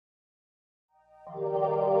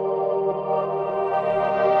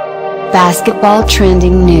Basketball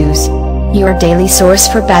trending news. Your daily source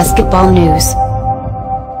for basketball news.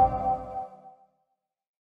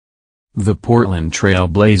 The Portland Trail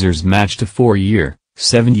Blazers matched a 4-year,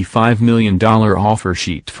 $75 million offer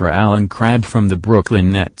sheet for Allen Crabbe from the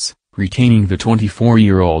Brooklyn Nets, retaining the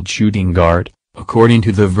 24-year-old shooting guard, according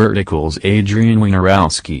to the Vertical's Adrian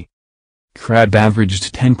Wojnarowski. Crabbe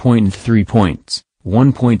averaged 10.3 points,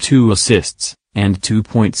 1.2 assists, and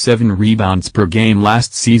 2.7 rebounds per game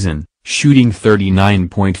last season, shooting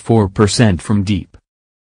 39.4% from deep.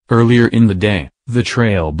 Earlier in the day, the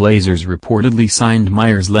Trail Blazers reportedly signed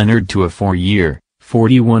Meyers Leonard to a 4-year,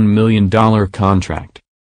 $41 million contract.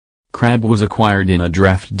 Crabbe was acquired in a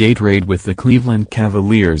draft day trade with the Cleveland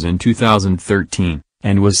Cavaliers in 2013,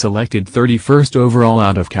 and was selected 31st overall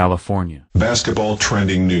out of California. Basketball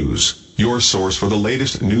trending news, your source for the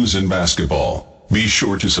latest news in basketball. Be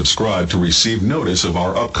sure to subscribe to receive notice of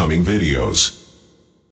our upcoming videos.